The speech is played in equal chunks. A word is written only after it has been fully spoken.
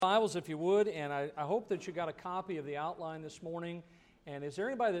Bibles, if you would, and I hope that you got a copy of the outline this morning. And is there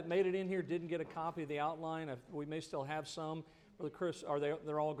anybody that made it in here didn't get a copy of the outline? We may still have some. Brother Chris,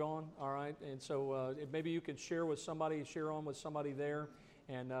 they're all gone? All right. And so maybe you could share on with somebody there.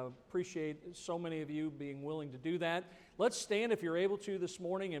 And appreciate so many of you being willing to do that. Let's stand if you're able to this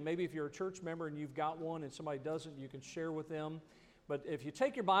morning, and maybe if you're a church member and you've got one and somebody doesn't, you can share with them. But if you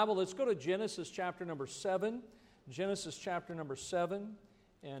take your Bible, let's go to Genesis chapter number 7. Genesis chapter number 7.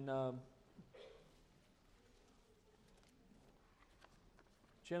 And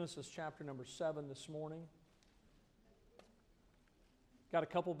Genesis chapter number 7 this morning. Got a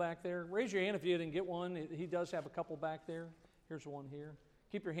couple back there? Raise your hand if you didn't get one. He does have a couple back there. Here's one here.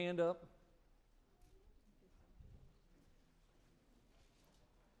 Keep your hand up.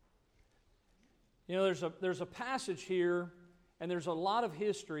 You know, there's a passage here, and there's a lot of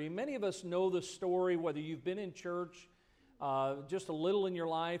history. Many of us know the story, whether you've been in church just a little in your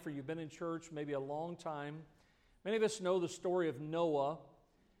life, or you've been in church maybe a long time. Many of us know the story of Noah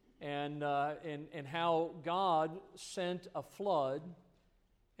and how God sent a flood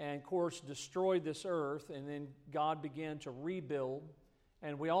and, of course, destroyed this earth, and then God began to rebuild.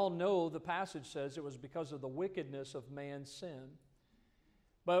 And we all know the passage says it was because of the wickedness of man's sin.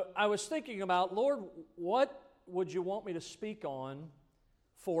 But I was thinking about, Lord, what would you want me to speak on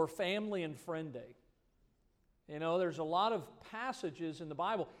for Family and Friend Day? You know, there's a lot of passages in the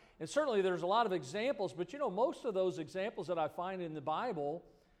Bible, and certainly there's a lot of examples, but you know, most of those examples that I find in the Bible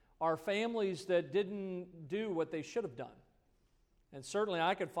are families that didn't do what they should have done. And certainly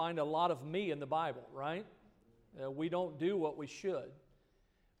I could find a lot of me in the Bible, right? We don't do what we should.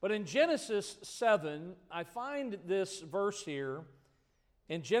 But in Genesis 7, I find this verse here.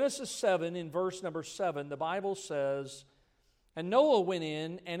 In Genesis 7, in verse number 7, the Bible says, "And Noah went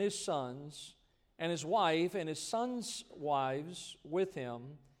in, and his sons, and his wife, and his sons' wives with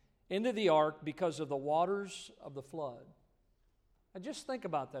him, into the ark because of the waters of the flood." And just think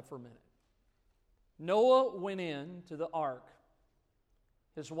about that for a minute. Noah went in to the ark.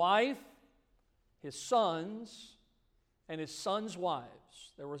 His wife, his sons, and his sons'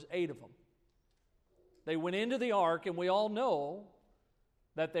 wives. There was 8 of them. They went into the ark, and we all know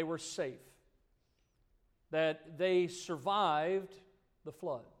that they were safe, that they survived the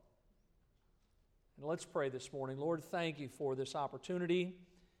flood. And let's pray this morning. Lord, thank you for this opportunity,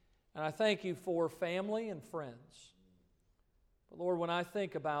 and I thank you for family and friends. But Lord, when I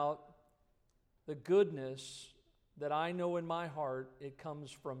think about the goodness that I know in my heart, it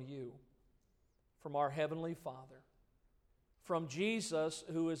comes from you, from our Heavenly Father, from Jesus,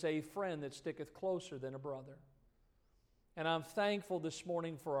 who is a friend that sticketh closer than a brother. And I'm thankful this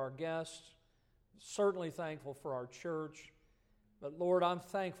morning for our guests, certainly thankful for our church, but Lord, I'm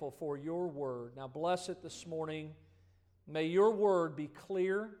thankful for your word. Now bless it this morning. May your word be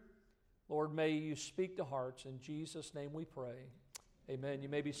clear. Lord, may you speak to hearts. In Jesus' name we pray. Amen. You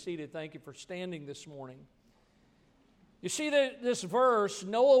may be seated. Thank you for standing this morning. You see that this verse,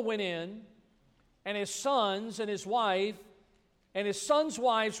 Noah went in, and his sons and his wife, and his sons'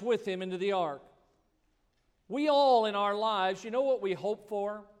 wives with him into the ark. We all in our lives, you know what we hope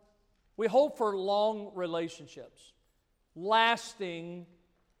for? We hope for long relationships, lasting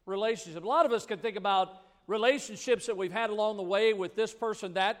relationships. A lot of us can think about relationships that we've had along the way with this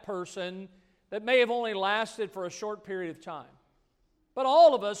person, that person, that may have only lasted for a short period of time. But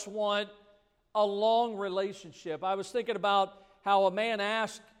all of us want a long relationship. I was thinking about how a man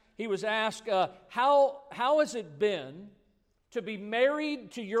was asked, how has it been to be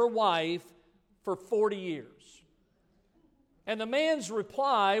married to your wife for 40 years? And the man's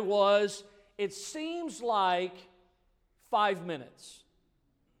reply was, "It seems like 5 minutes."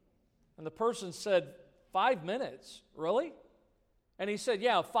 And the person said, 5 minutes? Really? And he said,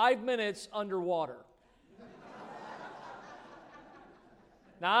 "Yeah, 5 minutes underwater."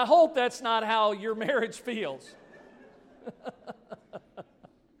 Now, I hope that's not how your marriage feels.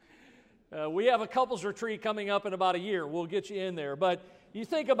 We have a couples retreat coming up in about a year. We'll get you in there. But you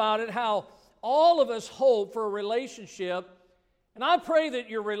think about it, how all of us hope for a relationship. And I pray that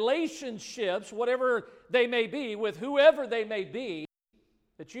your relationships, whatever they may be, with whoever they may be,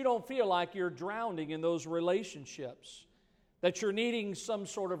 that you don't feel like you're drowning in those relationships, that you're needing some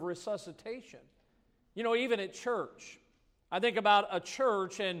sort of resuscitation. You know, even at church. I think about a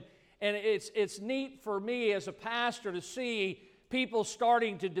church, and it's neat for me as a pastor to see people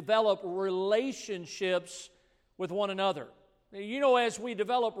starting to develop relationships with one another. You know, as we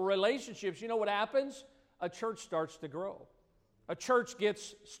develop relationships, you know what happens? A church starts to grow. A church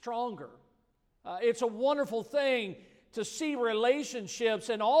gets stronger. It's a wonderful thing to see relationships,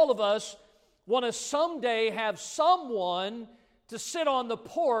 and all of us want to someday have someone to sit on the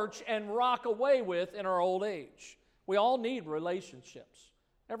porch and rock away with in our old age. We all need relationships.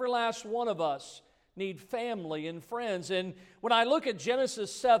 Every last one of us need family and friends. And when I look at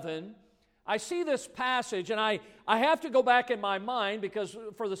Genesis 7, I see this passage, and I have to go back in my mind because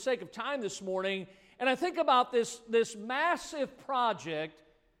for the sake of time this morning, and I think about this massive project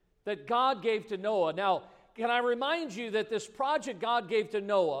that God gave to Noah. Now, can I remind you that this project God gave to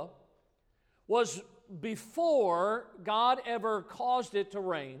Noah was before God ever caused it to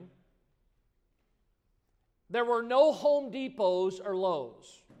rain. There were no Home Depots or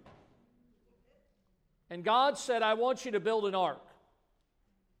Lowe's. And God said, I want you to build an ark.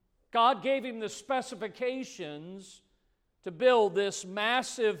 God gave him the specifications to build this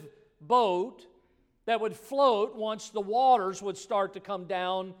massive boat that would float once the waters would start to come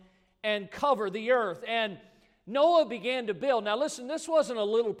down and cover the earth. And Noah began to build. Now listen, this wasn't a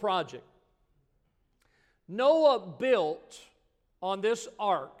little project. Noah built on this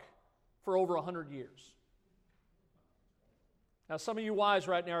ark for over 100 years. Now some of you wives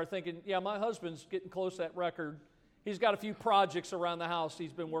right now are thinking, yeah, my husband's getting close to that record. He's got a few projects around the house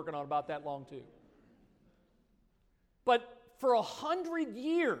he's been working on about that long too. But for 100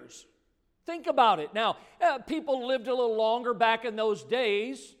 years, think about it. Now, people lived a little longer back in those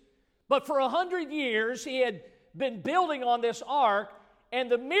days, but for 100 years he had been building on this ark,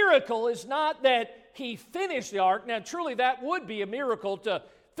 and the miracle is not that he finished the ark. Now, truly that would be a miracle to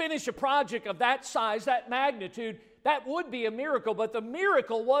finish a project of that size, that magnitude. That would be a miracle, but the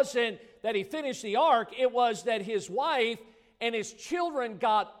miracle wasn't that he finished the ark. It was that his wife and his children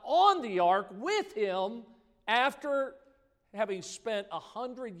got on the ark with him after having spent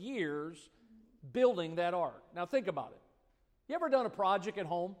 100 years building that ark. Now think about it. You ever done a project at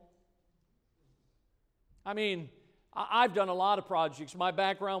home? I mean, I've done a lot of projects. My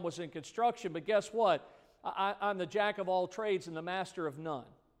background was in construction, but guess what? I'm the jack of all trades and the master of none.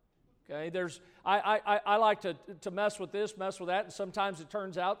 Okay, I like to mess with this, mess with that, and sometimes it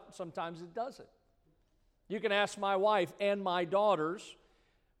turns out, sometimes it doesn't. You can ask my wife and my daughters.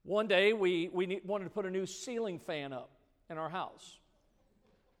 One day we wanted to put a new ceiling fan up in our house.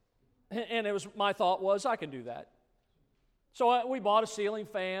 And my thought was, I can do that. So we bought a ceiling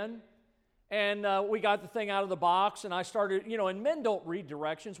fan, and we got the thing out of the box, and I started, and men don't read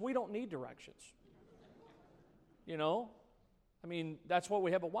directions. We don't need directions. I mean, that's what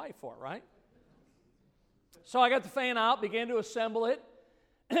we have a wife for, right? So I got the fan out, began to assemble it,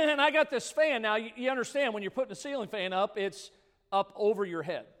 and I got this fan. Now, you understand, when you're putting a ceiling fan up, it's up over your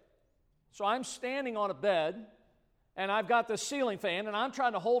head. So I'm standing on a bed, and I've got this ceiling fan, and I'm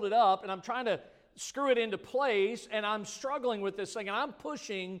trying to hold it up, and I'm trying to screw it into place, and I'm struggling with this thing, and I'm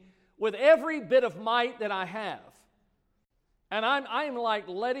pushing with every bit of might that I have. And I'm like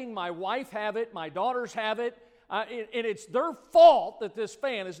letting my wife have it, my daughters have it, and it's their fault that this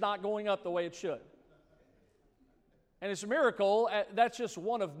fan is not going up the way it should. And it's a miracle. That's just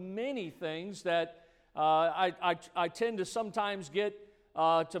one of many things that I tend to sometimes get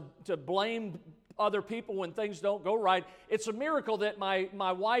to blame other people when things don't go right. It's a miracle that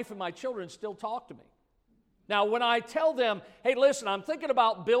my wife and my children still talk to me. Now, when I tell them, hey, listen, I'm thinking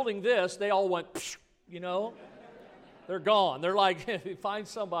about building this, they all went, psh, They're gone. They're like, find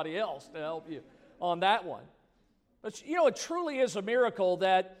somebody else to help you on that one. But, it truly is a miracle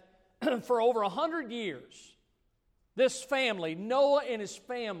that for over 100 years, this family, Noah and his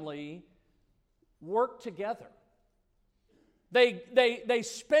family, worked together. They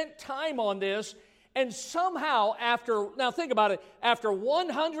spent time on this, and somehow now think about it, after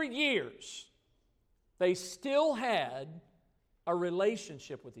 100 years, they still had a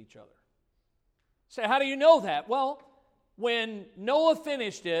relationship with each other. Say, how do you know that? Well, when Noah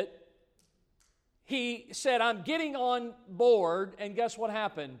finished it, he said, I'm getting on board, and guess what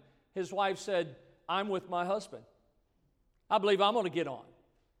happened? His wife said, I'm with my husband. I believe I'm going to get on.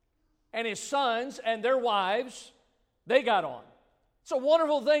 And his sons and their wives, they got on. It's a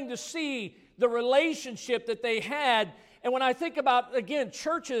wonderful thing to see the relationship that they had. And when I think about, again,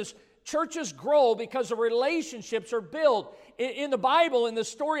 churches grow because the relationships are built. In the Bible, in the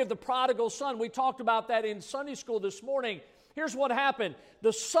story of the prodigal son, we talked about that in Sunday school this morning. Here's what happened.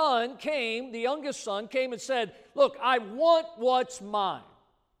 The youngest son came and said, look, I want what's mine.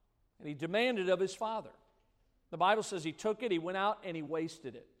 And he demanded of his father. The Bible says he took it, he went out, and he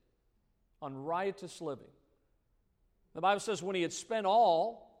wasted it on riotous living. The Bible says when he had spent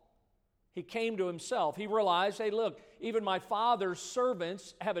all, he came to himself. He realized, hey, look, even my father's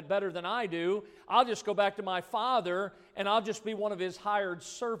servants have it better than I do. I'll just go back to my father, and I'll just be one of his hired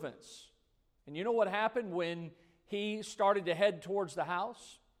servants. And you know what happened when he started to head towards the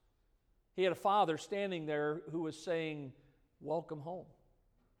house? He had a father standing there who was saying, welcome home.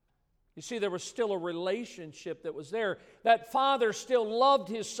 You see, there was still a relationship that was there. That father still loved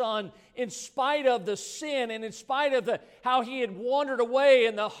his son in spite of the sin and in spite of how he had wandered away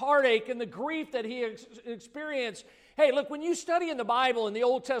and the heartache and the grief that he experienced. Hey, look, when you study in the Bible in the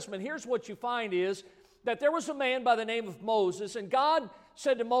Old Testament, here's what you find is that there was a man by the name of Moses, and God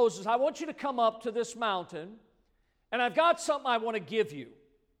said to Moses, I want you to come up to this mountain, and I've got something I want to give you.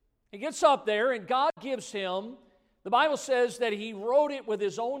 He gets up there, and God gives him, the Bible says that he wrote it with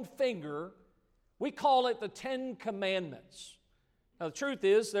his own finger. We call it the Ten Commandments. Now, the truth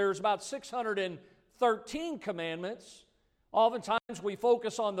is, there's about 613 commandments. Oftentimes, we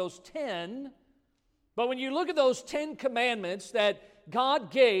focus on those 10. But when you look at those 10 commandments that God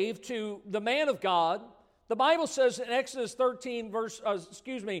gave to the man of God, the Bible says in Exodus 13, verse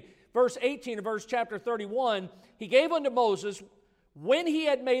 18 of verse chapter 31, he gave unto Moses, when he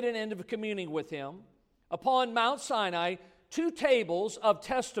had made an end of communing with him, upon Mount Sinai, 2 tables of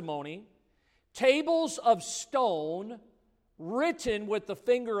testimony, tables of stone, written with the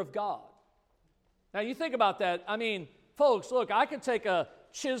finger of God. Now you think about that. I mean, folks, look, I can take a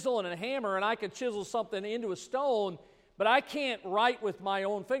chisel and a hammer and I can chisel something into a stone, but I can't write with my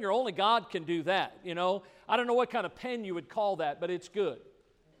own finger. Only God can do that, you know. I don't know what kind of pen you would call that, but it's good.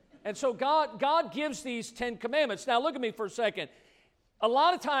 And so God gives these 10 commandments. Now look at me for a second. A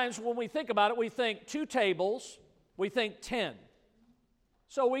lot of times when we think about it, we think 2 tables, we think 10.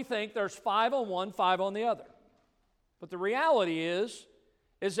 So we think there's 5 on one, 5 on the other. But the reality is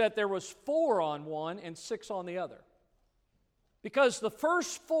that there was 4 on one and 6 on the other. Because the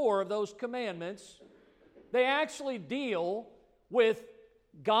first 4 of those commandments, they actually deal with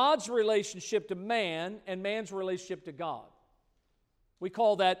God's relationship to man and man's relationship to God. We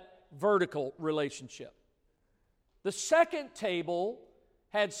call that vertical relationship. The second table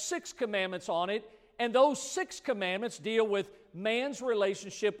had 6 commandments on it, and those 6 commandments deal with man's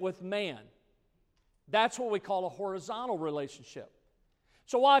relationship with man. That's what we call a horizontal relationship.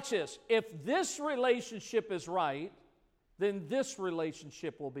 So watch this. If this relationship is right, then this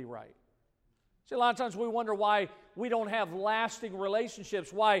relationship will be right. See, a lot of times we wonder why we don't have lasting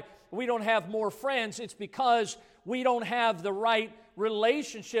relationships, why we don't have more friends. It's because we don't have the right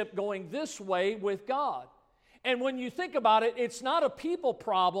relationship going this way with God. And when you think about it, it's not a people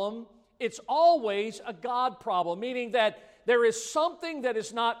problem, it's always a God problem, meaning that there is something that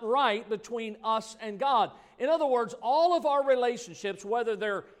is not right between us and God. In other words, all of our relationships, whether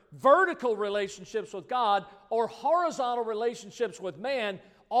they're vertical relationships with God or horizontal relationships with man,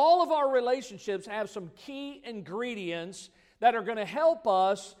 all of our relationships have some key ingredients that are going to help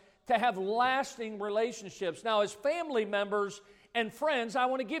us to have lasting relationships. Now, as family members and friends, I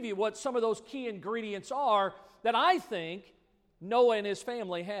want to give you what some of those key ingredients are that I think Noah and his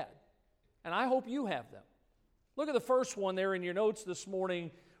family had. And I hope you have them. Look at the first one there in your notes this morning.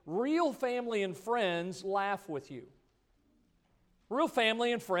 Real family and friends laugh with you. Real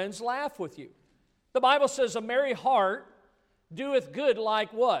family and friends laugh with you. The Bible says a merry heart doeth good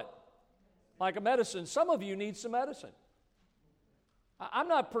like what? Like a medicine. Some of you need some medicine. I'm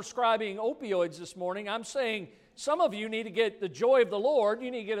not prescribing opioids this morning. I'm saying some of you need to get the joy of the Lord. You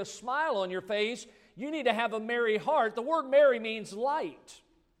need to get a smile on your face. You need to have a merry heart. The word merry means light,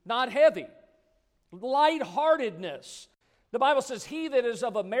 not heavy. Lightheartedness. The Bible says, he that is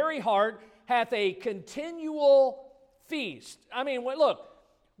of a merry heart hath a continual feast. I mean, look,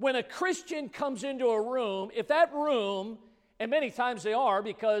 when a Christian comes into a room, if that room, and many times they are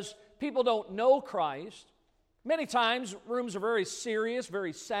because people don't know Christ, many times rooms are very serious,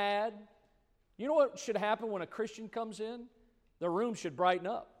 very sad. You know what should happen when a Christian comes in? The room should brighten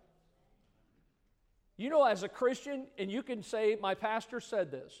up. You know, as a Christian, and you can say, my pastor said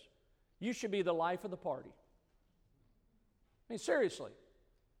this, you should be the life of the party. I mean, seriously.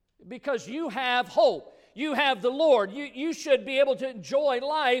 Because you have hope. You have the Lord. You should be able to enjoy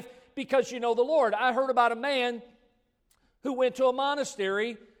life because you know the Lord. I heard about a man who went to a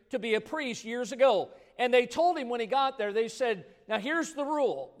monastery to be a priest years ago. And they told him when he got there, they said, now here's the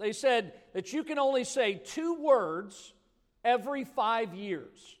rule. They said that you can only say 2 words every 5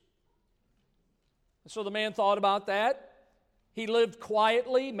 years. So the man thought about that. He lived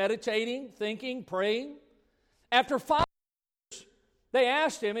quietly, meditating, thinking, praying. After 5 years, they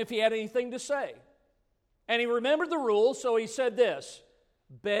asked him if he had anything to say. And he remembered the rule, so he said this,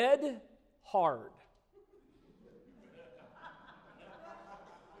 bed hard.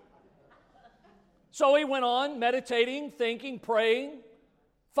 So he went on meditating, thinking, praying.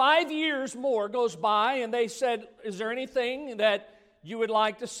 5 years more goes by, and they said, is there anything that you would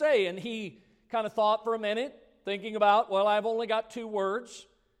like to say? And he kind of thought for a minute, thinking about, well, I've only got 2 words.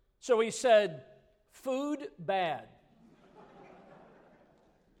 So he said, food bad.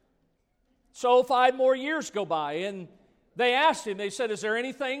 So 5 more years go by, and they asked him, they said, is there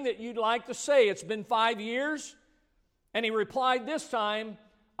anything that you'd like to say? It's been 5 years. And he replied this time,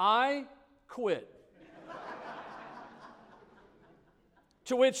 I quit.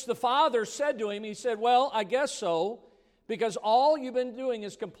 To which the father said to him, he said, well, I guess so, because all you've been doing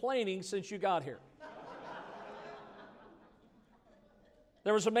is complaining since you got here.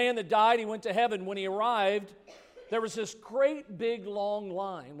 There was a man that died. He went to heaven. When he arrived, there was this great big long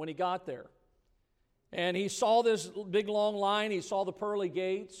line when he got there. And he saw this big long line. He saw the pearly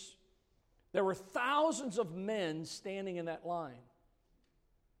gates. There were thousands of men standing in that line.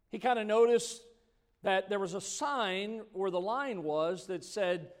 He kind of noticed that there was a sign where the line was that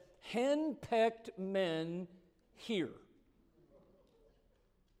said, henpecked men here.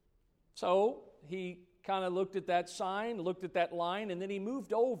 So he kind of looked at that sign, looked at that line, and then he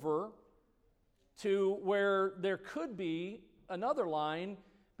moved over to where there could be another line,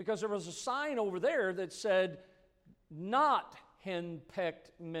 because there was a sign over there that said, not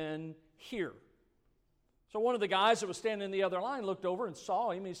henpecked men here. So one of the guys that was standing in the other line looked over and saw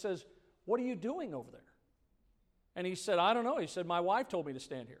him. He says, what are you doing over there? And he said, I don't know. He said, my wife told me to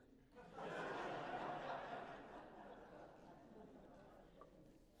stand here.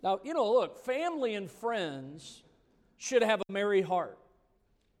 Now, look, family and friends should have a merry heart.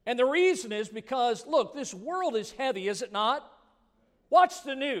 And the reason is because, look, this world is heavy, is it not? Watch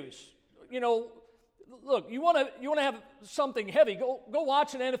the news. Look, you want to have something heavy, go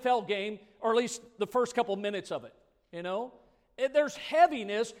watch an NFL game, or at least the first couple minutes of it, There's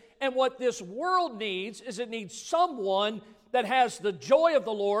heaviness, and what this world needs is it needs someone that has the joy of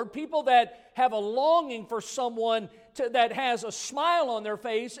the Lord, people that have a longing for someone that has a smile on their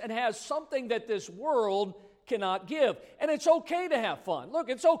face and has something that this world cannot give. And it's okay to have fun. Look,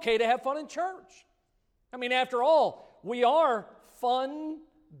 it's okay to have fun in church. I mean, after all, we are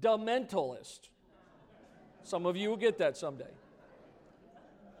fundamentalists. Some of you will get that someday.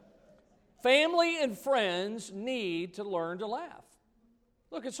 Family and friends need to learn to laugh.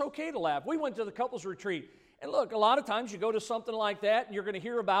 Look, it's okay to laugh. We went to the couples retreat. And look, a lot of times you go to something like that and you're going to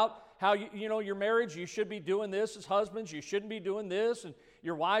hear about how, your marriage, you should be doing this as husbands, you shouldn't be doing this, and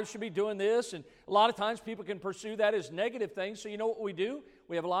your wives should be doing this. And a lot of times people can pursue that as negative things. So you know what we do?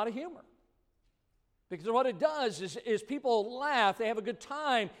 We have a lot of humor. Because what it does is people laugh, they have a good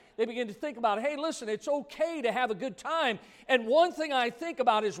time, they begin to think about, hey, listen, it's okay to have a good time. And one thing I think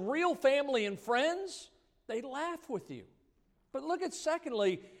about is real family and friends, they laugh with you. But look at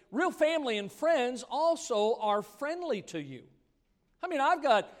secondly, real family and friends also are friendly to you. I mean,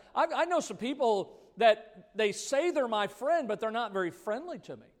 I know some people that they say they're my friend, but they're not very friendly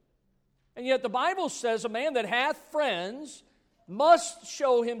to me. And yet the Bible says a man that hath friends must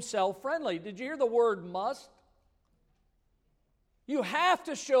show himself friendly. Did you hear the word must? You have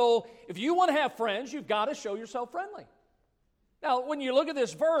to show, if you want to have friends, you've got to show yourself friendly. Now, when you look at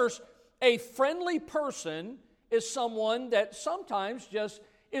this verse, a friendly person is someone that sometimes just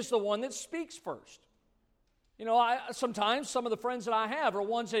is the one that speaks first. Sometimes some of the friends that I have are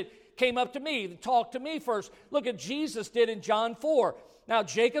ones that came up to me, that talked to me first. Look at Jesus did in John 4. Now,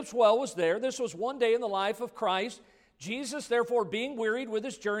 Jacob's well was there. This was one day in the life of Christ. Jesus, therefore, being wearied with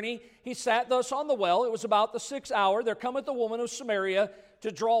his journey, he sat thus on the well. It was about the 6th hour. There cometh the woman of Samaria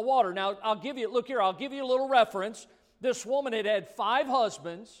to draw water. Now, I'll give you a little reference. This woman had had 5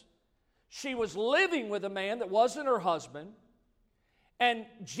 husbands. She was living with a man that wasn't her husband. And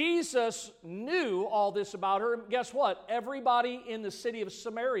Jesus knew all this about her. And guess what? Everybody in the city of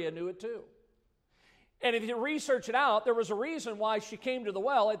Samaria knew it too. And if you research it out, there was a reason why she came to the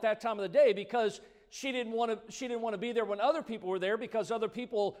well at that time of the day, because she didn't want to be there when other people were there, because other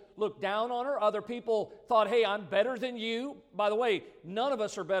people looked down on her. Other people thought, hey, I'm better than you. By the way, none of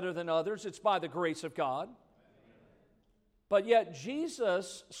us are better than others. It's by the grace of God. But yet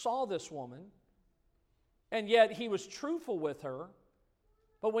Jesus saw this woman, and yet he was truthful with her.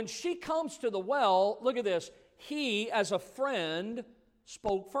 But when she comes to the well, look at this. He, as a friend,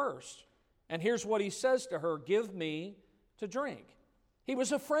 spoke first. And here's what he says to her, give me to drink. He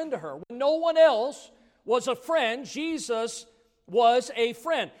was a friend to her. When no one else was a friend, Jesus was a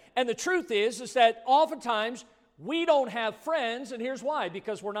friend. And the truth is that oftentimes we don't have friends, and here's why,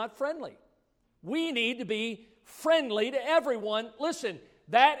 because we're not friendly. We need to be friendly to everyone. Listen,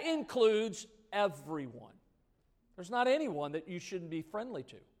 that includes everyone. There's not anyone that you shouldn't be friendly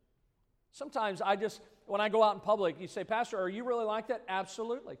to. Sometimes when I go out in public, you say, Pastor, are you really like that?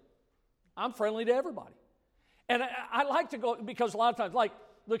 Absolutely. I'm friendly to everybody. And I like to go, because a lot of times,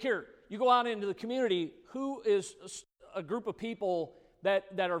 look here, you go out into the community, who is a group of people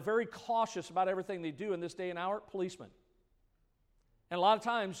that are very cautious about everything they do in this day and hour? Policemen. And a lot of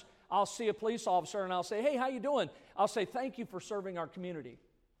times, I'll see a police officer and I'll say, hey, how you doing? I'll say, thank you for serving our community.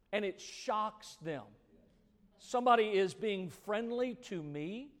 And it shocks them. Somebody is being friendly to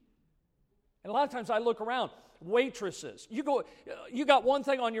me. And a lot of times I look around, waitresses. You got one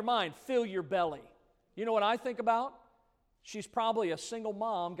thing on your mind, fill your belly. You know what I think about? She's probably a single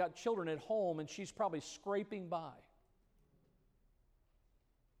mom, got children at home, and she's probably scraping by.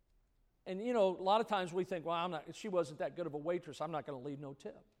 And you know, a lot of times we think, well, she wasn't that good of a waitress, I'm not going to leave no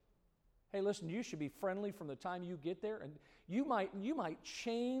tip. Hey, listen, you should be friendly from the time you get there, and you might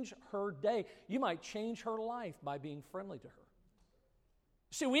change her day. You might change her life by being friendly to her.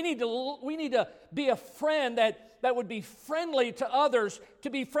 See, we need to be a friend that would be friendly to others, to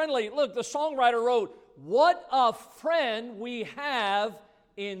be friendly. Look, the songwriter wrote, what a friend we have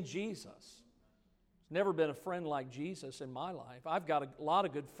in Jesus. Never been a friend like Jesus in my life. I've got a lot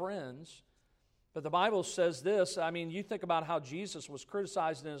of good friends, but the Bible says this. I mean, you think about how Jesus was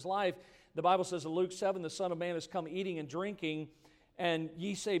criticized in his life. The Bible says in Luke 7, the Son of Man has come eating and drinking, and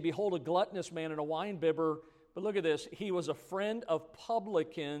ye say, behold, a gluttonous man and a winebibber. But look at this. He was a friend of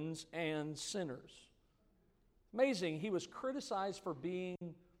publicans and sinners. Amazing. He was criticized for being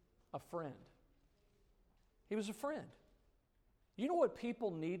a friend. He was a friend. You know what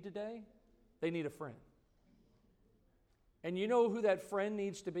people need today? They need a friend. And you know who that friend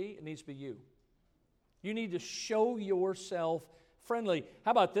needs to be? It needs to be you. You need to show yourself friendly.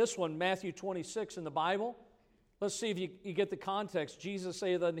 How about this one, Matthew 26 in the Bible? Let's see if you get the context. Jesus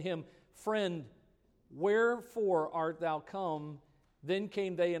saith unto him, friend, wherefore art thou come? Then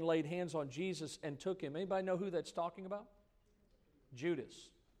came they and laid hands on Jesus and took him. Anybody know who that's talking about? Judas.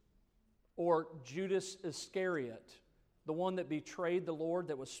 Or Judas Iscariot, the one that betrayed the Lord,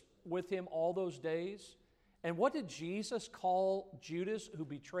 that was with him all those days. And what did Jesus call Judas who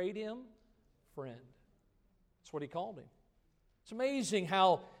betrayed him? Friend. That's what he called him. It's amazing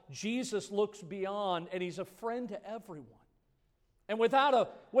how Jesus looks beyond, and he's a friend to everyone. And without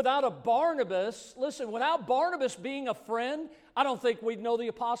a Barnabas, listen, without Barnabas being a friend, I don't think we'd know the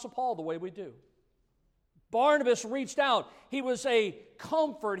Apostle Paul the way we do. Barnabas reached out. He was a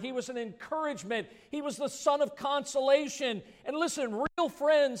comfort. He was an encouragement. He was the son of consolation. And listen, real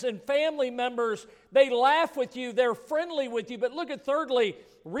friends and family members, they laugh with you. They're friendly with you. But look at thirdly,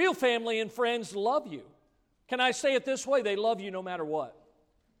 real family and friends love you. Can I say it this way? They love you no matter what.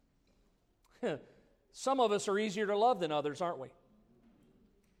 Some of us are easier to love than others, aren't we?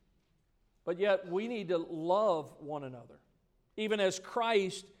 But yet we need to love one another, even as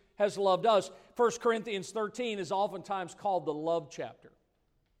Christ has loved us. 1 Corinthians 13 is oftentimes called the love chapter.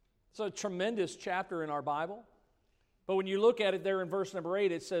 It's a tremendous chapter in our Bible. But when you look at it there in verse number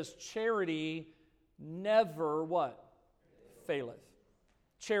 8, it says, charity never what? Faileth.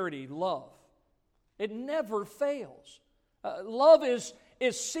 Charity, love. It never fails. Love is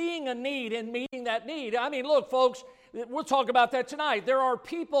seeing a need and meeting that need. I mean, look, folks, we'll talk about that tonight. There are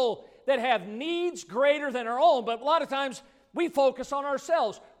people that have needs greater than our own, but a lot of times we focus on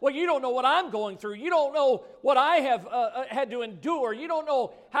ourselves. Well, you don't know what I'm going through. You don't know what I have had to endure. You don't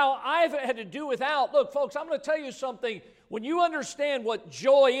know how I've had to do without. Look, folks, I'm going to tell you something. When you understand what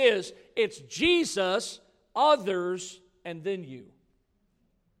joy is, it's Jesus, others, and then you.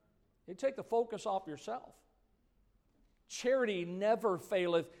 You take the focus off yourself. Charity never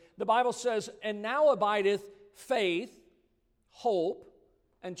faileth. The Bible says, and now abideth faith, hope,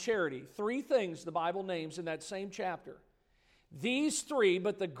 and charity. 3 things the Bible names in that same chapter. These 3,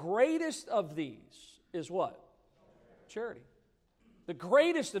 but the greatest of these is what? Charity. The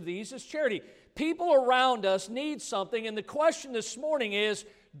greatest of these is charity. People around us need something, and the question this morning is,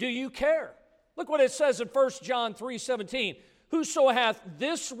 do you care? Look what it says in 1 John 3:17. Whoso hath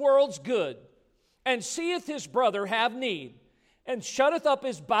this world's good, and seeth his brother have need, and shutteth up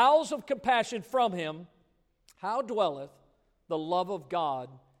his bowels of compassion from him, how dwelleth the love of God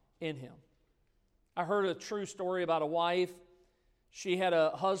in him? I heard a true story about a wife. She had a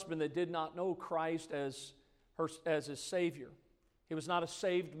husband that did not know Christ as his Savior. He was not a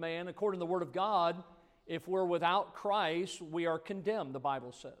saved man. According to the Word of God, if we're without Christ, we are condemned, the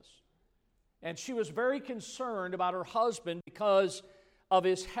Bible says. And she was very concerned about her husband because of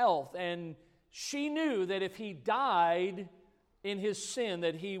his health. And she knew that if he died in his sin,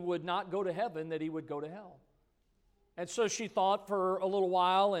 that he would not go to heaven, that he would go to hell. And so she thought for a little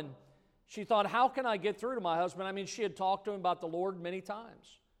while, and she thought, how can I get through to my husband? I mean, she had talked to him about the Lord many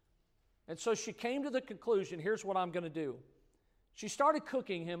times. And so she came to the conclusion, here's what I'm going to do. She started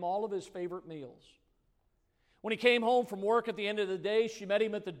cooking him all of his favorite meals. When he came home from work at the end of the day, she met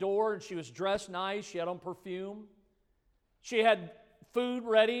him at the door, and she was dressed nice. She had on perfume. She had food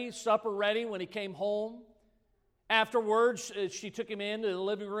ready, supper ready when he came home. Afterwards, she took him into the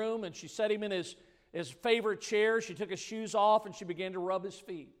living room and she set him in his favorite chair. She took his shoes off and she began to rub his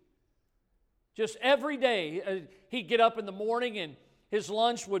feet. Just every day, he'd get up in the morning and his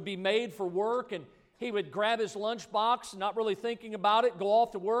lunch would be made for work, and he would grab his lunchbox, not really thinking about it, go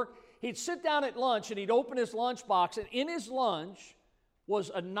off to work. He'd sit down at lunch and he'd open his lunchbox, and in his lunch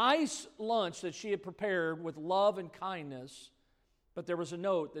was a nice lunch that she had prepared with love and kindness, but there was a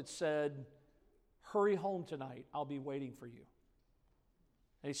note that said, "Hurry home tonight, I'll be waiting for you."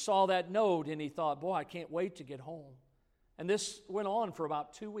 And he saw that note and he thought, boy, I can't wait to get home. And this went on for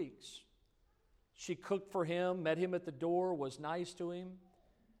about 2 weeks. She cooked for him, met him at the door, was nice to him.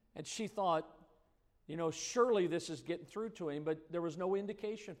 And she thought, surely this is getting through to him, but there was no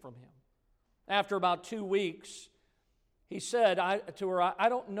indication from him. After about 2 weeks, he said to her, I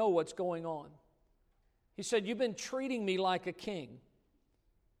don't know what's going on. He said, you've been treating me like a king.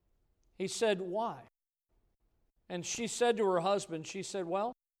 He said, why? And she said to her husband, she said,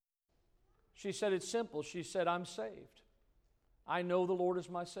 it's simple. She said, I'm saved. I know the Lord is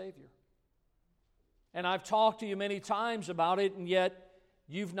my Savior. And I've talked to you many times about it, and yet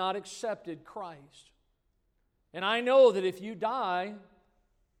you've not accepted Christ. And I know that if you die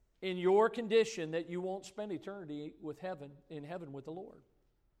in your condition, that you won't spend eternity in heaven with the Lord.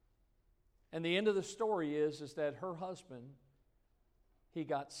 And the end of the story is that her husband, he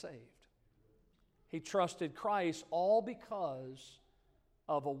got saved. He trusted Christ all because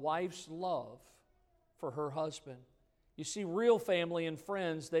of a wife's love for her husband. You see, real family and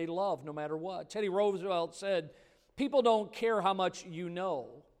friends, they love no matter what. Teddy Roosevelt said, people don't care how much you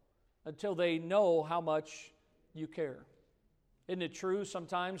know until they know how much you care. Isn't it true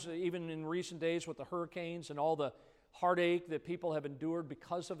sometimes, even in recent days with the hurricanes and all the heartache that people have endured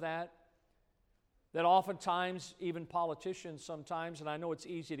because of that oftentimes, even politicians sometimes, and I know it's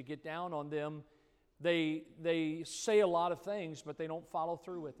easy to get down on them, they say a lot of things, but they don't follow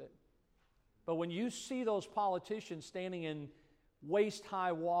through with it. But when you see those politicians standing in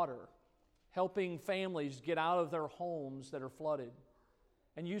waist-high water, helping families get out of their homes that are flooded,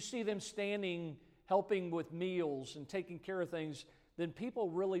 and you see them standing, helping with meals and taking care of things, then people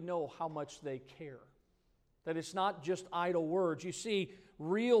really know how much they care. That it's not just idle words. You see,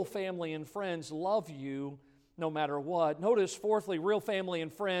 real family and friends love you no matter what. Notice, fourthly, real family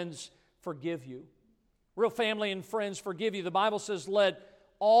and friends forgive you. Real family and friends forgive you. The Bible says, let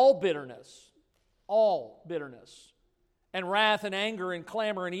all bitterness, and wrath and anger and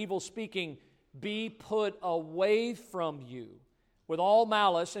clamor and evil speaking be put away from you with all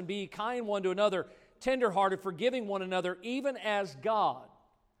malice, and be kind one to another, tenderhearted, forgiving one another, even as God,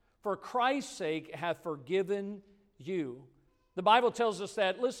 for Christ's sake, hath forgiven you. The Bible tells us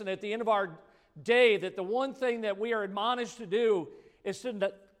that, listen, at the end of our day, that the one thing that we are admonished to do is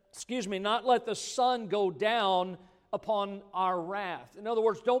to, not let the sun go down upon our wrath. In other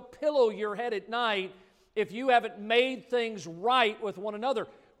words, don't pillow your head at night if you haven't made things right with one another.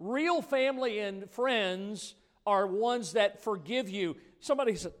 Real family and friends are ones that forgive you.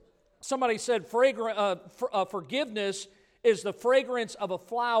 Somebody said forgiveness is the fragrance of a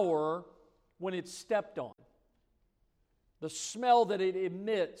flower when it's stepped on. The smell that it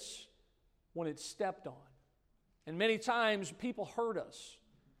emits when it's stepped on. And many times people hurt us.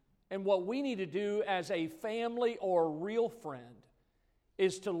 And what we need to do as a family or a real friend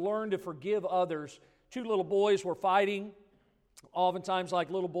is to learn to forgive others. 2 little boys were fighting, oftentimes like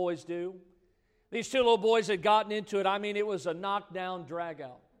little boys do. These 2 little boys had gotten into it. It was a knockdown,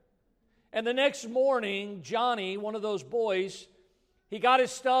 drag-out. And the next morning, Johnny, one of those boys, he got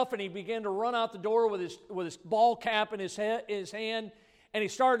his stuff and he began to run out the door with his ball cap in his hand, and he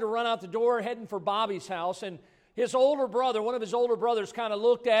started to run out the door heading for Bobby's house. And his older brother, one of his older brothers, kind of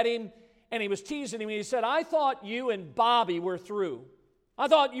looked at him and he was teasing him. He said, I thought you and Bobby were through. I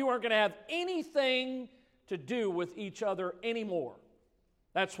thought you weren't going to have anything to do with each other anymore.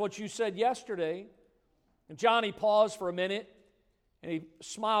 That's what you said yesterday. And Johnny paused for a minute, and a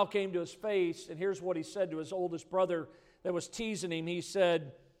smile came to his face, and here's what he said to his oldest brother that was teasing him. He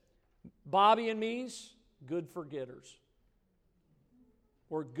said, Bobby and me's good forgetters.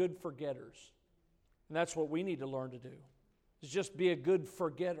 We're good forgetters. And that's what we need to learn to do, is just be a good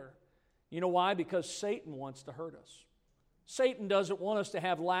forgetter. You know why? Because Satan wants to hurt us. Satan doesn't want us to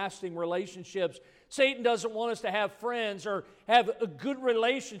have lasting relationships. Satan doesn't want us to have friends or have a good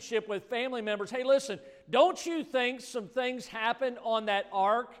relationship with family members. Hey, listen, don't you think some things happened on that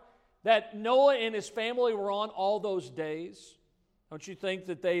ark that Noah and his family were on all those days? Don't you think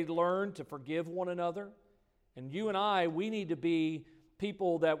that they learned to forgive one another? And you and I, we need to be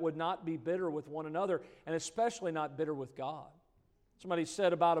people that would not be bitter with one another, and especially not bitter with God. Somebody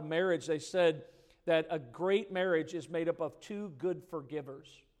said about a marriage, they said that a great marriage is made up of two good forgivers.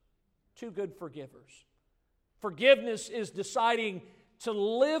 Two good forgivers. Forgiveness is deciding to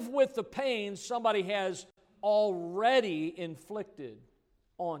live with the pain somebody has already inflicted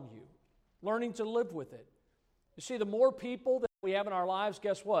on you. Learning to live with it. You see, the more people that we have in our lives,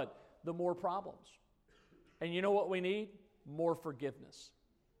 guess what? The more problems. And you know what we need? More forgiveness.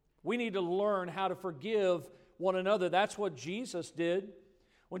 We need to learn how to forgive one another. That's what Jesus did.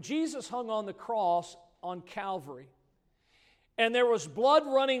 When Jesus hung on the cross on Calvary, and there was blood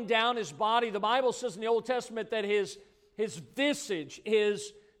running down his body, the Bible says in the Old Testament that his visage,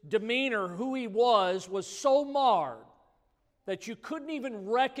 his demeanor, who he was so marred that you couldn't even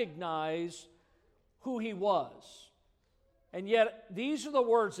recognize who he was. And yet, these are the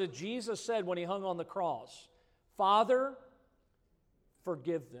words that Jesus said when he hung on the cross. Father,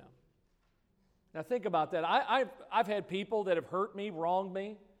 forgive them. Now think about that. I've had people that have hurt me, wronged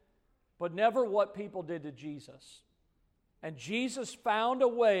me, but never what people did to Jesus. And Jesus found a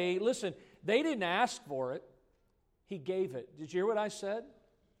way. Listen, they didn't ask for it. He gave it. Did you hear what I said?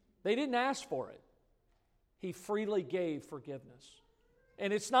 They didn't ask for it. He freely gave forgiveness.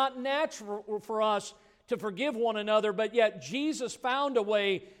 And it's not natural for us to forgive one another, but yet Jesus found a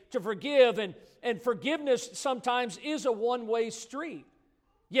way to forgive, and forgiveness sometimes is a one-way street.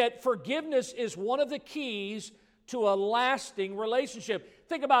 Yet forgiveness is one of the keys to a lasting relationship.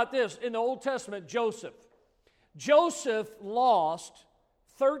 Think about this. In the Old Testament, Joseph. Joseph lost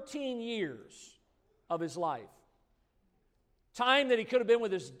 13 years of his life. Time that he could have been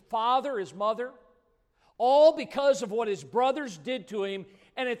with his father, his mother, all because of what his brothers did to him.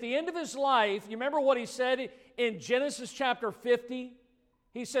 And at the end of his life, you remember what he said in Genesis chapter 50?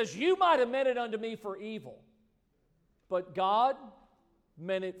 He says, "You might have meant it unto me for evil, but God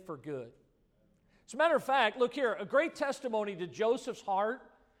meant it for good." As a matter of fact, look here, a great testimony to Joseph's heart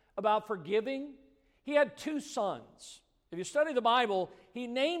about forgiving. He had two sons. If you study the Bible, he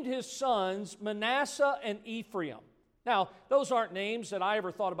named his sons Manasseh and Ephraim. Now, those aren't names that I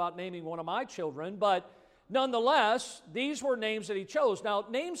ever thought about naming one of my children, but nonetheless, these were names that he chose. Now,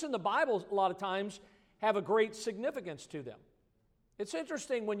 names in the Bible a lot of times have a great significance to them. It's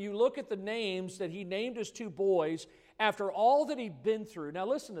interesting when you look at the names that he named his two boys after all that he'd been through. Now,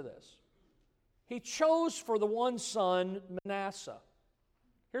 listen to this. He chose for the one son Manasseh.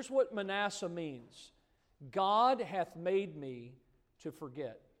 Here's what Manasseh means. God hath made me to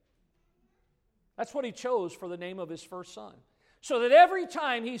forget. That's what he chose for the name of his first son. So that every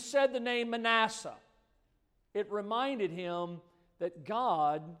time he said the name Manasseh, it reminded him that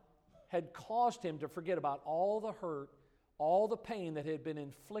God had caused him to forget about all the hurt, all the pain that had been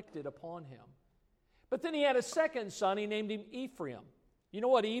inflicted upon him. But then he had a second son. He named him Ephraim. You know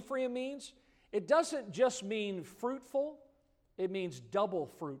what Ephraim means? It doesn't just mean fruitful. It means double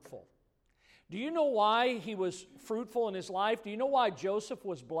fruitful. Do you know why he was fruitful in his life? Do you know why Joseph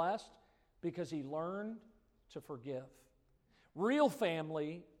was blessed? Because he learned to forgive. Real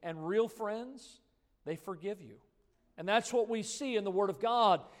family and real friends, they forgive you. And that's what we see in the Word of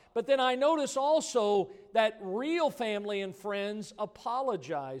God. But then I notice also that real family and friends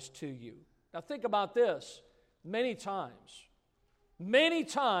apologize to you. Now think about this. Many times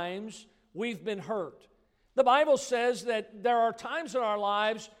we've been hurt. The Bible says that there are times in our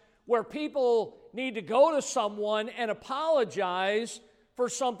lives where people need to go to someone and apologize for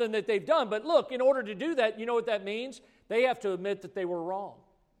something that they've done. But look, in order to do that, you know what that means? They have to admit that they were wrong.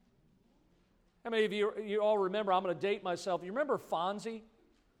 How many of you all remember, I'm going to date myself, you remember Fonzie?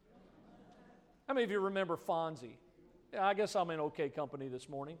 How many of you remember Fonzie? Yeah, I guess I'm in okay company this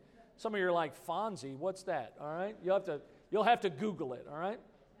morning. Some of you are like, Fonzie, what's that? All right? You'll have to Google it, all right?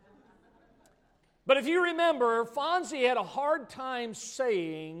 But if you remember, Fonzie had a hard time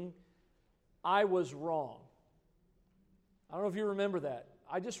saying, I was wrong. I don't know if you remember that.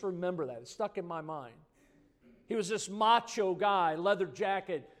 I just remember that. It stuck in my mind. He was this macho guy, leather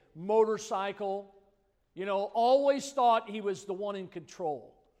jacket, motorcycle, always thought he was the one in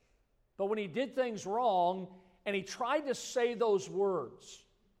control. But when he did things wrong and he tried to say those words,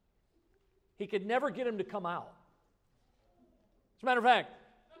 he could never get them to come out. As a matter of fact,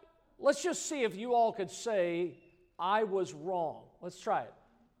 let's just see if you all could say, I was wrong. Let's try it.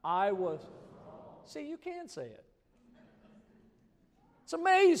 I was wrong. See, you can say it. It's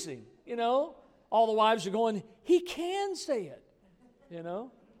amazing, All the wives are going, he can say it,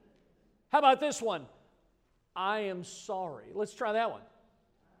 How about this one? I am sorry. Let's try that one.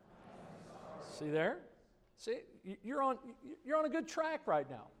 See there? See, you're on a good track right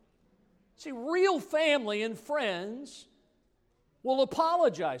now. See, real family and friends will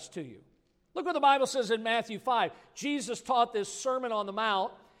apologize to you. Look what the Bible says in Matthew 5. Jesus taught this Sermon on the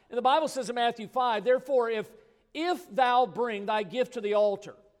Mount, And the Bible says in Matthew 5, therefore, if thou bring thy gift to the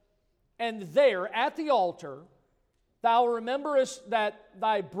altar, and there at the altar thou rememberest that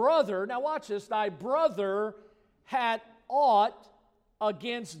thy brother, now watch this, thy brother had aught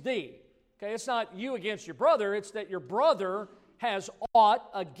against thee. Okay, it's not you against your brother, it's that your brother has aught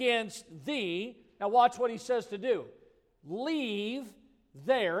against thee. Now watch what he says to do. Leave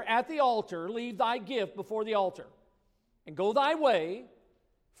there at the altar, leave thy gift before the altar, and go thy way.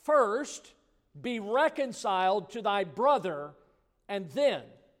 First, be reconciled to thy brother, and then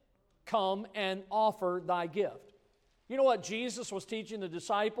come and offer thy gift. You know what Jesus was teaching the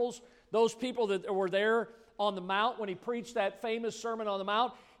disciples, those people that were there on the mount when he preached that famous Sermon on the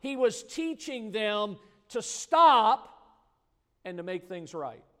Mount? He was teaching them to stop and to make things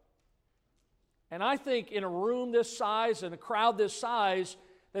right. And I think in a room this size and a crowd this size,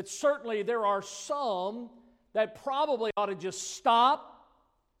 that certainly there are some that probably ought to just stop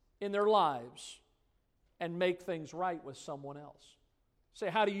in their lives and make things right with someone else. Say,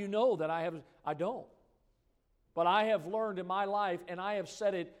 how do you know that I have? I don't. But I have learned in my life, and I have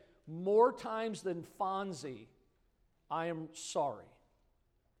said it more times than Fonzie, I am sorry.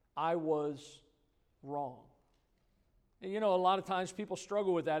 I was wrong. And you know, a lot of times people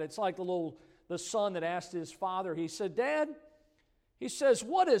struggle with that. It's like the son that asked his father, he said, Dad, he says,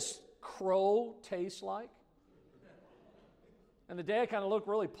 what does crow taste like? And the dad kind of looked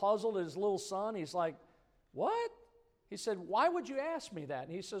really puzzled at his little son. He's like, what? He said, why would you ask me that?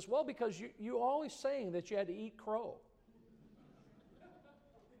 And he says, well, because you always saying that you had to eat crow.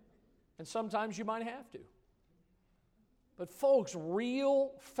 And sometimes you might have to. But folks,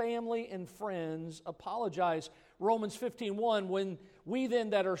 real family and friends apologize. Romans 15:1, when we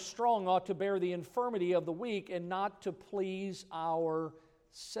then that are strong ought to bear the infirmity of the weak and not to please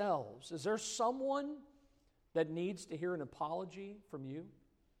ourselves. Is there someone that needs to hear an apology from you?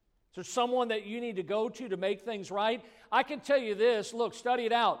 Is there someone that you need to go to make things right? I can tell you this, look, study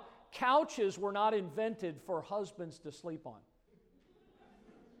it out. Couches were not invented for husbands to sleep on.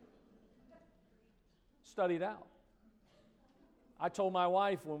 Study it out. I told my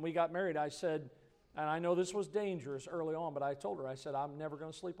wife when we got married, I said, and I know this was dangerous early on, but I told her, I said, I'm never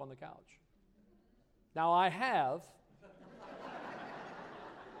going to sleep on the couch. Now I have,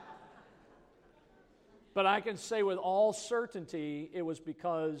 but I can say with all certainty it was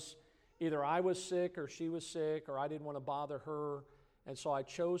because either I was sick or she was sick or I didn't want to bother her, and so I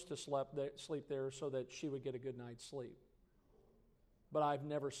chose to sleep there so that she would get a good night's sleep. But I've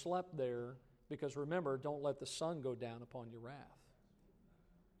never slept there because remember, don't let the sun go down upon your wrath.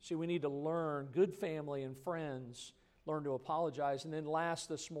 See, we need to learn, good family and friends, learn to apologize. And then last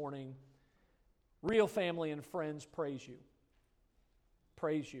this morning, real family and friends praise you.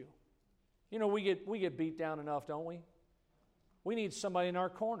 Praise you. You know, we get beat down enough, don't we? We need somebody in our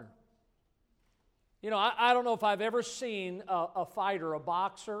corner. You know, I don't know if I've ever seen a fighter, a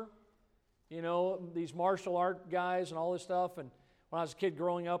boxer, you know, these martial art guys and all this stuff. And when I was a kid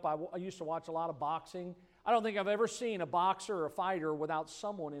growing up, I used to watch a lot of boxing. I don't think I've ever seen a boxer or a fighter without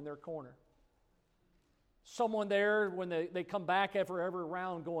someone in their corner. Someone there when they come back after every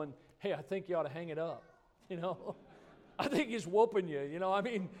round going, hey, I think you ought to hang it up. You know, I think he's whooping you. You know, I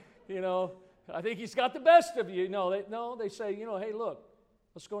mean, you know, I think he's got the best of you. They say, you know, hey, look,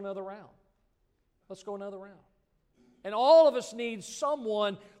 let's go another round. Let's go another round. And all of us need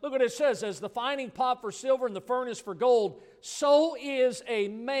someone. Look what it says, as the fining pot for silver and the furnace for gold, so is a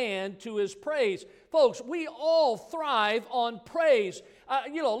man to his praise. Folks, we all thrive on praise.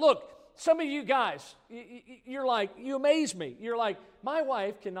 You know, look, some of you guys, you're like, you amaze me. You're like, my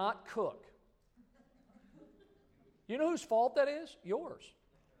wife cannot cook. You know whose fault that is? Yours.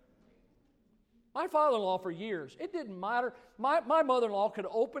 My father-in-law for years, it didn't matter. My mother-in-law could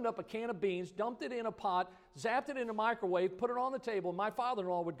have opened up a can of beans, dumped it in a pot, zapped it in a microwave, put it on the table, and my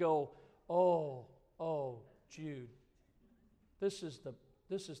father-in-law would go, oh, Jude, this is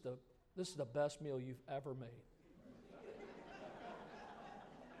the best meal you've ever made.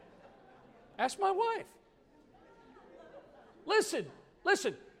 Ask my wife.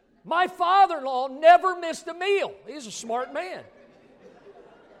 Listen, my father-in-law never missed a meal. He's a smart man.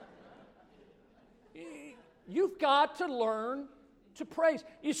 You've got to learn to praise.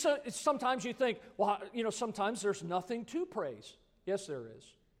 Sometimes you think, well, you know, sometimes there's nothing to praise. Yes, there is.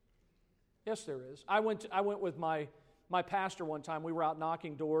 Yes, there is. I went with my pastor one time. We were out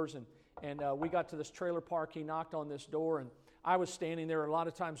knocking doors, and we got to this trailer park. He knocked on this door, and I was standing there. A lot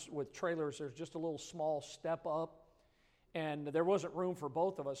of times with trailers, there's just a little small step up, and there wasn't room for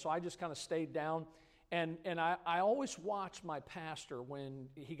both of us, so I just kind of stayed down. And I always watched my pastor when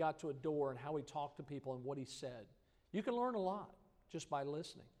he got to a door and how he talked to people and what he said. You can learn a lot just by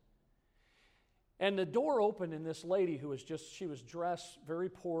listening. And the door opened, and this lady who was she was dressed very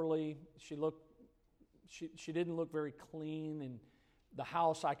poorly. She didn't look very clean, and the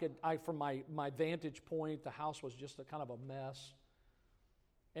house, from my vantage point, the house was just a kind of a mess.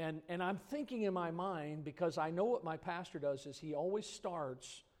 And I'm thinking in my mind, because I know what my pastor does, is he always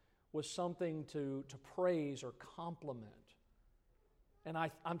starts with something to praise or compliment. And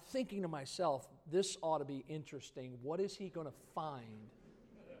I'm thinking to myself, this ought to be interesting. What is he going to find?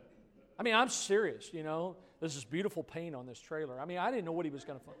 I mean, I'm serious, There's this beautiful paint on this trailer. I mean, I didn't know what he was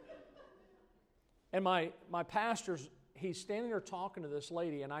going to find. And my pastor's, he's standing there talking to this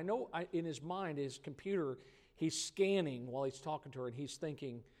lady, and I know in his mind, his computer, he's scanning while he's talking to her, and he's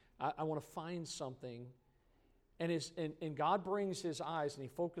thinking, I want to find something. And God brings his eyes, and he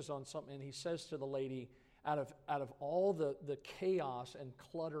focuses on something, and he says to the lady, out of all the chaos and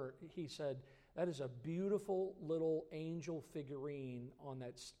clutter, he said, that is a beautiful little angel figurine on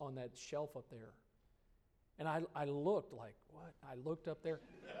that shelf up there. And I looked like, what? I looked up there.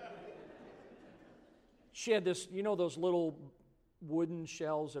 She had this, those little wooden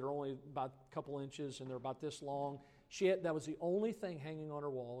shelves that are only about a couple inches and they're about this long. That was the only thing hanging on her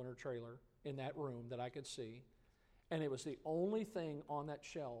wall in her trailer in that room that I could see. And it was the only thing on that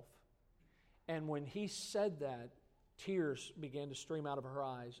shelf. And when he said that, tears began to stream out of her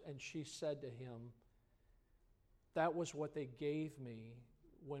eyes, and she said to him, that was what they gave me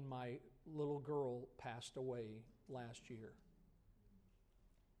when my little girl passed away last year.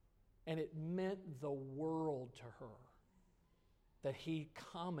 And it meant the world to her that he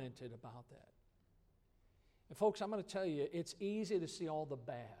commented about that. And folks, I'm going to tell you, it's easy to see all the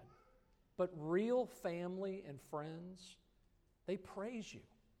bad, but real family and friends, they praise you.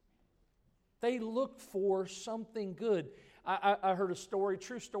 They look for something good. I heard a story,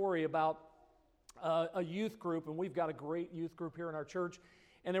 true story, about a youth group, and we've got a great youth group here in our church.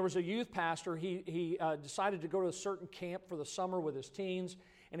 And there was a youth pastor. He decided to go to a certain camp for the summer with his teens,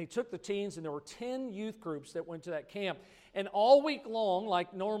 and he took the teens, and there were 10 youth groups that went to that camp. And all week long,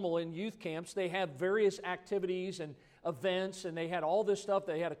 like normal in youth camps, they have various activities and events, and they had all this stuff.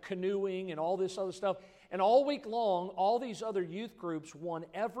 They had a canoeing and all this other stuff. And all week long, all these other youth groups won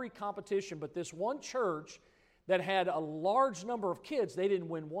every competition, but this one church that had a large number of kids, they didn't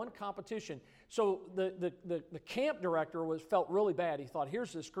win one competition. So the camp director felt really bad. He thought,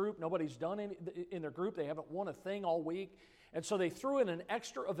 here's this group, nobody's done in their group, they haven't won a thing all week. And so they threw in an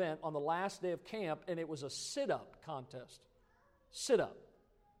extra event on the last day of camp, and it was a sit-up contest. Sit-up.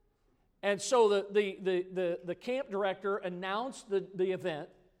 And so the camp director announced the event.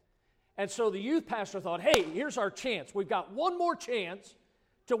 And so the youth pastor thought, hey, here's our chance. We've got one more chance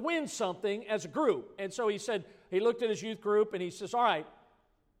to win something as a group. And so he looked at his youth group and he says, all right,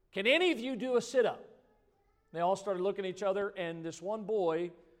 can any of you do a sit-up? They all started looking at each other, and this one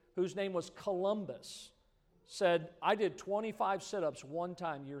boy, whose name was Columbus, said, I did 25 sit-ups one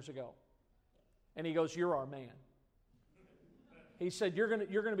time years ago. And he goes, you're our man. He said, you're going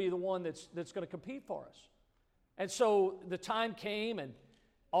to be the one that's going to compete for us. And so the time came, and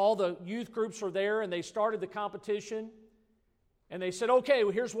all the youth groups were there, and they started the competition. And they said, okay,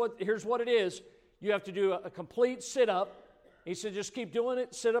 well, here's what it is. You have to do a complete sit-up. He said, just keep doing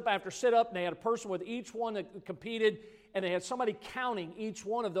it, sit-up after sit-up. And they had a person with each one that competed, and they had somebody counting each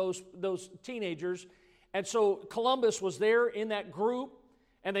one of those teenagers. And so Columbus was there in that group,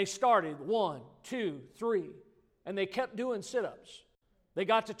 and they started 1, 2, 3, and they kept doing sit-ups. They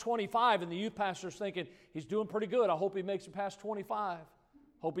got to 25, and the youth pastor's thinking, he's doing pretty good. I hope he makes it past 25.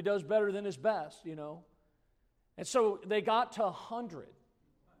 Hope he does better than his best, And so they got to 100.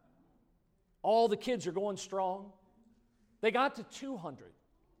 All the kids are going strong. They got to 200.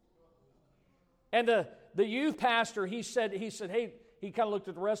 And the youth pastor, he said, hey, he kind of looked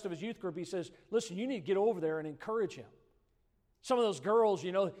at the rest of his youth group. He says, listen, you need to get over there and encourage him. Some of those girls,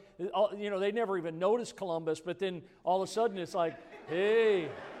 they never even noticed Columbus, but then all of a sudden it's like, hey,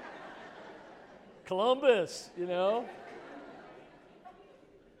 Columbus, And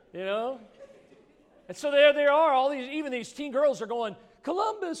so there they are, even these teen girls are going,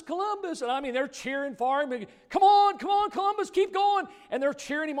 Columbus, Columbus. And I mean, they're cheering for him. Come on, Columbus, keep going. And they're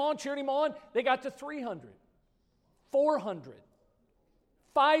cheering him on. They got to 300, 400,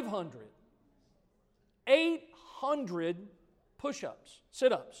 500, 800 push-ups,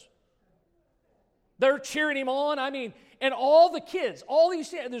 sit-ups. They're cheering him on. I mean, and all the kids,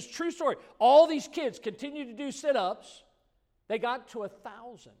 this is a true story, all these kids continue to do sit-ups. They got to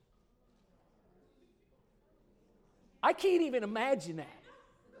 1,000. I can't even imagine that.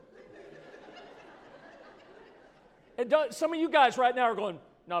 And some of you guys right now are going,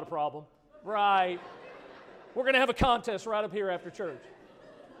 not a problem. Right. We're going to have a contest right up here after church.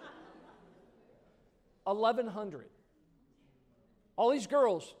 1,100. All these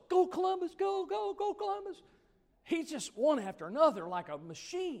girls, go Columbus, go, go, go Columbus. He just one after another like a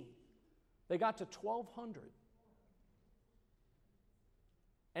machine. They got to 1,200.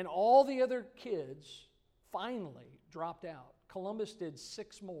 And all the other kids finally dropped out. Columbus did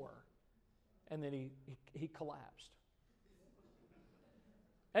 6 more, and then he collapsed.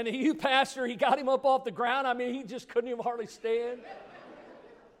 And the youth pastor, he got him up off the ground. I mean, he just couldn't even hardly stand.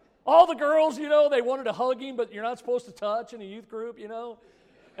 All the girls, they wanted to hug him, but you're not supposed to touch in a youth group,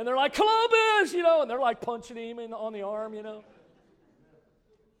 And they're like, Columbus, and they're like punching him on the arm,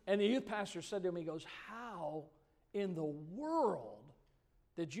 And the youth pastor said to him, he goes, how in the world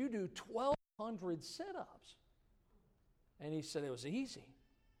did you do 1,200 sit-ups? And he said, it was easy.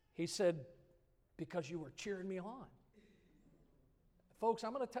 He said, because you were cheering me on. Folks,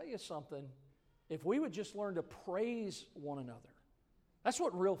 I'm going to tell you something. If we would just learn to praise one another, that's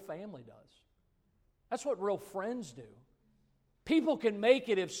what real family does. That's what real friends do. People can make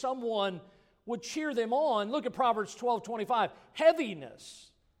it if someone would cheer them on. Look at Proverbs 12:25.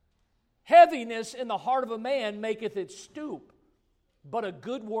 Heaviness in the heart of a man maketh it stoop, but a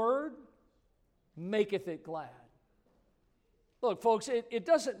good word maketh it glad. Look, folks, it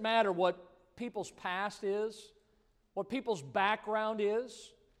doesn't matter what people's past is, what people's background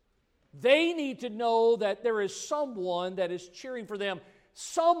is. They need to know that there is someone that is cheering for them,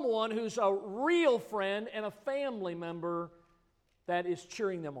 someone who's a real friend and a family member that is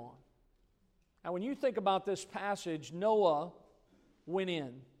cheering them on. Now, when you think about this passage, Noah went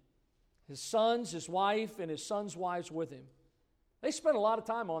in. His sons, his wife, and his sons' wives with him. They spent a lot of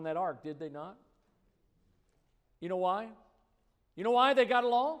time on that ark, did they not? You know why? You know why they got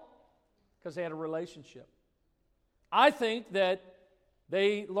along? Because they had a relationship. I think that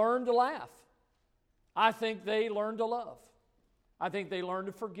they learned to laugh. I think they learned to love. I think they learned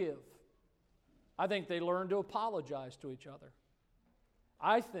to forgive. I think they learned to apologize to each other.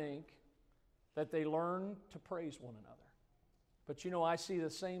 I think that they learned to praise one another. But I see the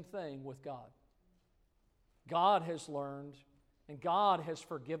same thing with God. God has learned, and God has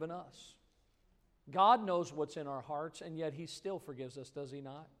forgiven us. God knows what's in our hearts, and yet He still forgives us, does He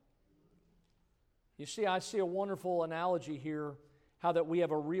not? You see, I see a wonderful analogy here, how that we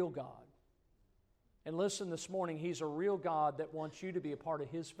have a real God. And listen, this morning, He's a real God that wants you to be a part of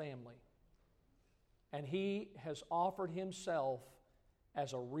His family. And He has offered Himself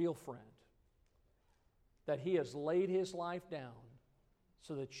as a real friend. That He has laid His life down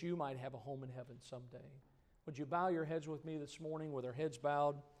so that you might have a home in heaven someday. Would you bow your heads with me this morning with our heads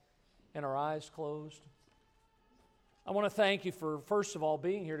bowed and our eyes closed? I want to thank you for, first of all,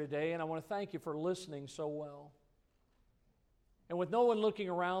 being here today, and I want to thank you for listening so well. And with no one looking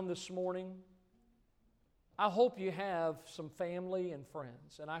around this morning, I hope you have some family and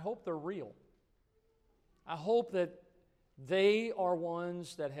friends, and I hope they're real. I hope that they are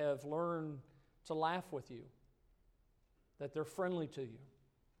ones that have learned to laugh with you, that they're friendly to you,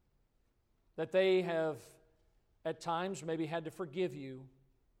 that they have at times maybe had to forgive you,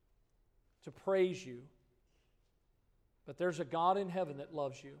 to praise you. But there's a God in heaven that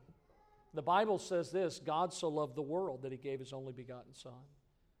loves you. The Bible says this, God so loved the world that He gave His only begotten Son.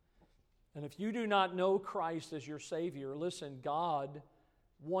 And if you do not know Christ as your Savior, listen, God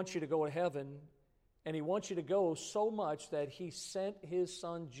wants you to go to heaven, and He wants you to go so much that He sent His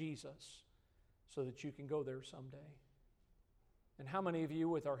Son Jesus so that you can go there someday. And how many of you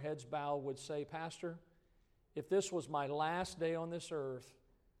with our heads bowed would say, Pastor, if this was my last day on this earth,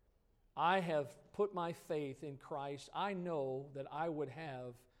 I have put my faith in Christ. I know that I would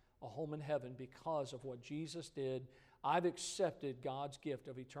have a home in heaven because of what Jesus did. I've accepted God's gift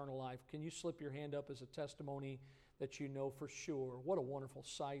of eternal life. Can you slip your hand up as a testimony that you know for sure? What a wonderful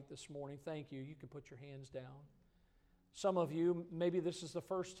sight this morning. Thank you. You can put your hands down. Some of you, maybe this is the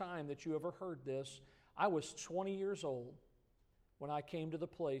first time that you ever heard this. I was 20 years old when I came to the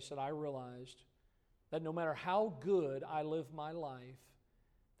place that I realized that no matter how good I lived my life,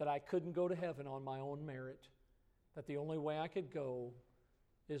 that I couldn't go to heaven on my own merit, that the only way I could go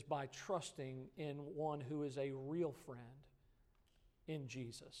is by trusting in one who is a real friend in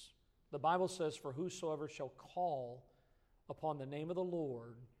Jesus. The Bible says, for whosoever shall call upon the name of the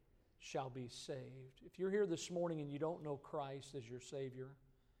Lord shall be saved. If you're here this morning and you don't know Christ as your Savior,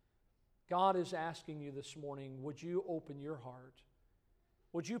 God is asking you this morning, would you open your heart?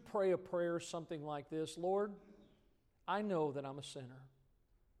 Would you pray a prayer something like this? Lord, I know that I'm a sinner,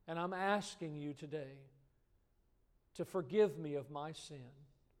 and I'm asking you today to forgive me of my sin,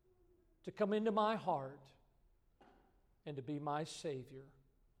 to come into my heart, and to be my Savior.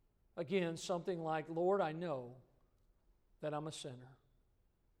 Again, something like, Lord, I know that I'm a sinner,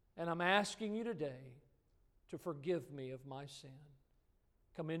 and I'm asking you today to forgive me of my sin.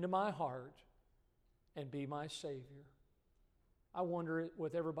 Come into my heart and be my Savior. I wonder,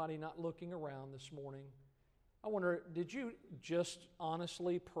 with everybody not looking around this morning, I wonder, did you just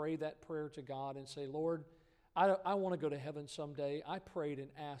honestly pray that prayer to God and say, Lord, I want to go to heaven someday. I prayed and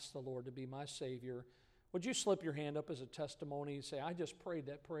asked the Lord to be my Savior. Would you slip your hand up as a testimony and say, I just prayed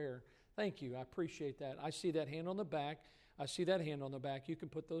that prayer. Thank you. I appreciate that. I see that hand on the back. I see that hand on the back. You can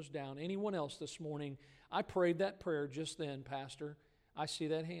put those down. Anyone else this morning? I prayed that prayer just then, Pastor. I see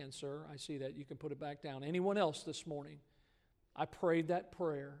that hand, sir. I see that. You can put it back down. Anyone else this morning? I prayed that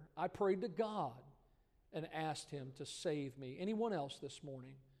prayer. I prayed to God and asked Him to save me. Anyone else this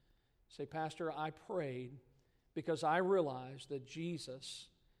morning? Say, Pastor, I prayed because I realized that Jesus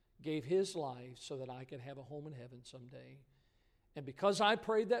gave His life so that I could have a home in heaven someday. And because I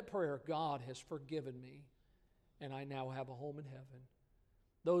prayed that prayer, God has forgiven me, and I now have a home in heaven.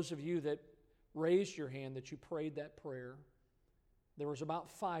 Those of you that raised your hand that you prayed that prayer, there was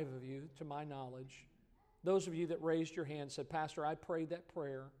about 5 of you, to my knowledge. Those of you that raised your hand said, Pastor, I prayed that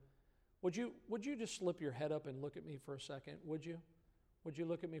prayer. Would you just slip your head up and look at me for a second? Would you? Would you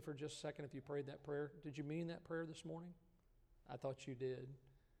look at me for just a second if you prayed that prayer? Did you mean that prayer this morning? I thought you did.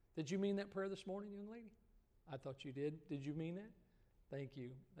 Did you mean that prayer this morning, young lady? I thought you did. Did you mean that? Thank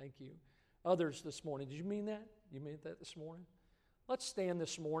you. Thank you. Others this morning, did you mean that? You meant that this morning? Let's stand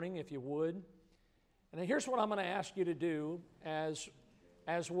this morning, if you would. And here's what I'm going to ask you to do as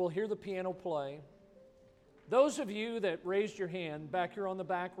we'll hear the piano play. Those of you that raised your hand back here on the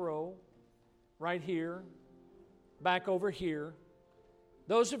back row, right here, back over here,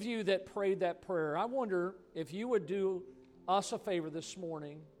 those of you that prayed that prayer, I wonder if you would do us a favor this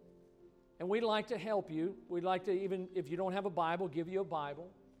morning, and we'd like to help you. We'd like to, even if you don't have a Bible, give you a Bible.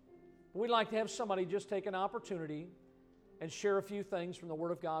 We'd like to have somebody just take an opportunity and share a few things from the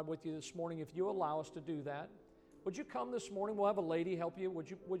Word of God with you this morning, if you allow us to do that. Would you come this morning? We'll have a lady help you.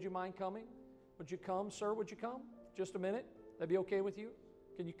 Would you mind coming? Would you come, sir? Would you come? Just a minute. That'd be okay with you?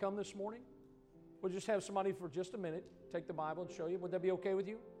 Can you come this morning? We'll just have somebody for just a minute take the Bible and show you. Would that be okay with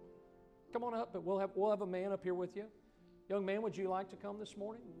you? Come on up, but we'll have a man up here with you. Young man, would you like to come this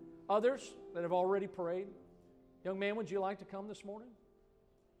morning? Others that have already prayed. Young man, would you like to come this morning?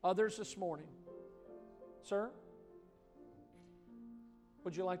 Others this morning. Sir?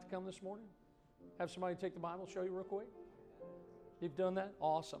 Would you like to come this morning? Have somebody take the Bible and show you real quick? You've done that?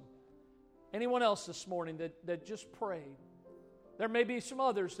 Awesome. Anyone else this morning that just prayed? There may be some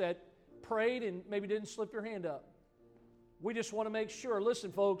others that prayed and maybe didn't slip your hand up. We just want to make sure.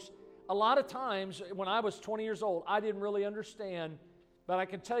 Listen, folks, a lot of times when I was 20 years old, I didn't really understand, but I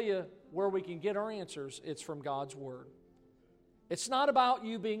can tell you where we can get our answers. It's from God's Word. It's not about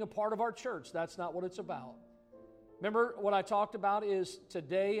you being a part of our church. That's not what it's about. Remember what I talked about is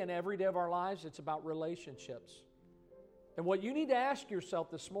today and every day of our lives, it's about relationships. And what you need to ask yourself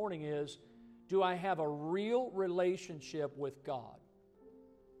this morning is, do I have a real relationship with God?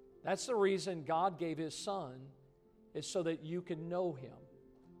 That's the reason God gave His Son, is so that you can know Him.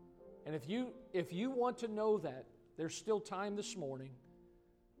 And if you want to know that, there's still time this morning.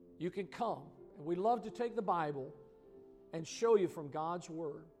 You can come. And we love to take the Bible and show you from God's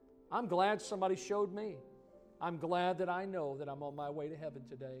Word. I'm glad somebody showed me. I'm glad that I know that I'm on my way to heaven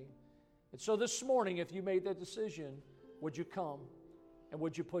today. And so this morning, if you made that decision, would you come? And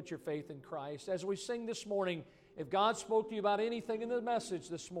would you put your faith in Christ? As we sing this morning, if God spoke to you about anything in the message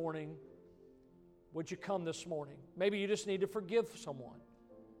this morning, would you come this morning? Maybe you just need to forgive someone.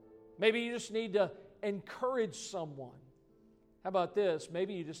 Maybe you just need to encourage someone. How about this?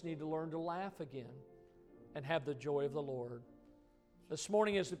 Maybe you just need to learn to laugh again and have the joy of the Lord. This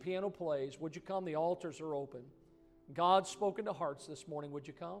morning as the piano plays, would you come? The altars are open. God's spoken to hearts this morning. Would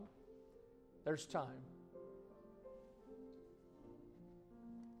you come? There's time.